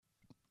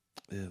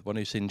the one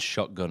who's in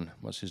Shotgun.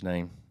 What's his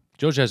name?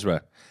 George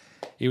Ezra.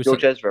 He was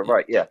George Ezra,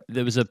 right? Yeah.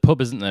 There was a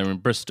pub, isn't there, in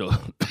Bristol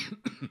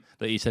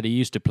that he said he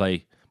used to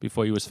play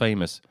before he was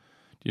famous.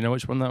 Do you know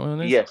which one that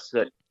one is? Yes.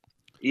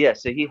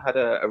 So he had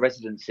a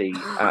residency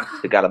at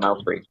the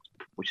Gallimalfrey,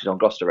 which is on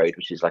Gloucester Road,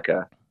 which is like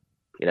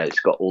it's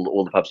got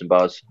all the pubs and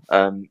bars.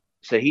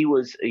 So he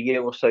was a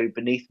year or so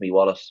beneath me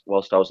whilst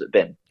I was at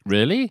BIM.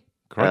 Really?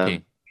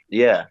 Crikey.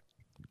 Yeah.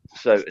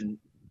 So,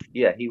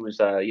 he was,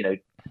 I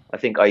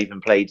think I even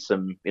played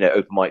some,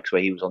 open mics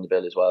where he was on the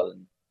bill as well,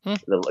 and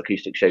little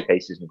acoustic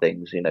showcases and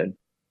things,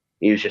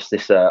 He was just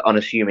this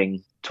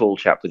unassuming, tall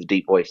chap with a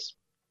deep voice.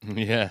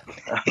 Yeah.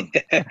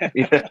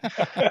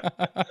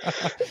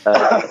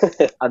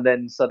 And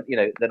then,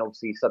 then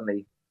obviously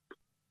suddenly,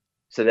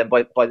 so then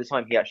by the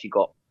time he actually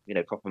got,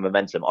 proper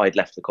momentum, I'd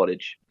left the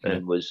college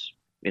and was,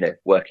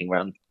 working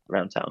around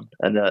town.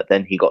 And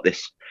then he got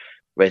this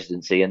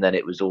residency, and then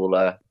it was all,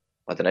 I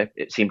don't know,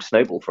 it seemed to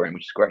snowball for him,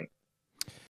 which is great.